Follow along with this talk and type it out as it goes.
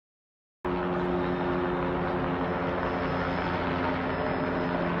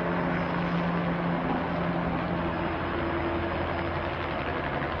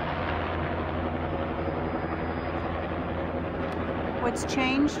What's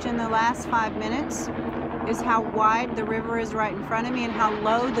changed in the last 5 minutes is how wide the river is right in front of me and how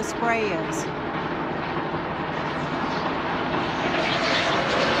low the spray is.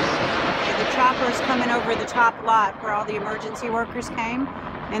 The chopper's coming over the top lot where all the emergency workers came,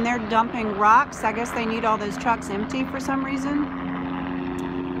 and they're dumping rocks. I guess they need all those trucks empty for some reason.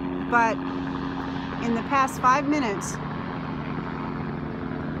 But in the past 5 minutes,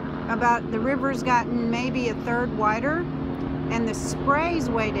 the river's gotten maybe a third wider, and the spray's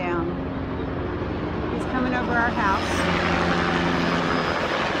way down. It's coming over our house.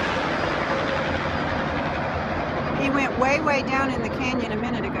 He went way down in the canyon a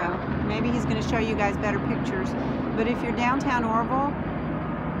minute ago. Maybe he's going to show you guys better pictures. But if you're downtown Oroville,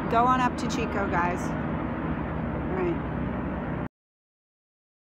 go on up to Chico, guys.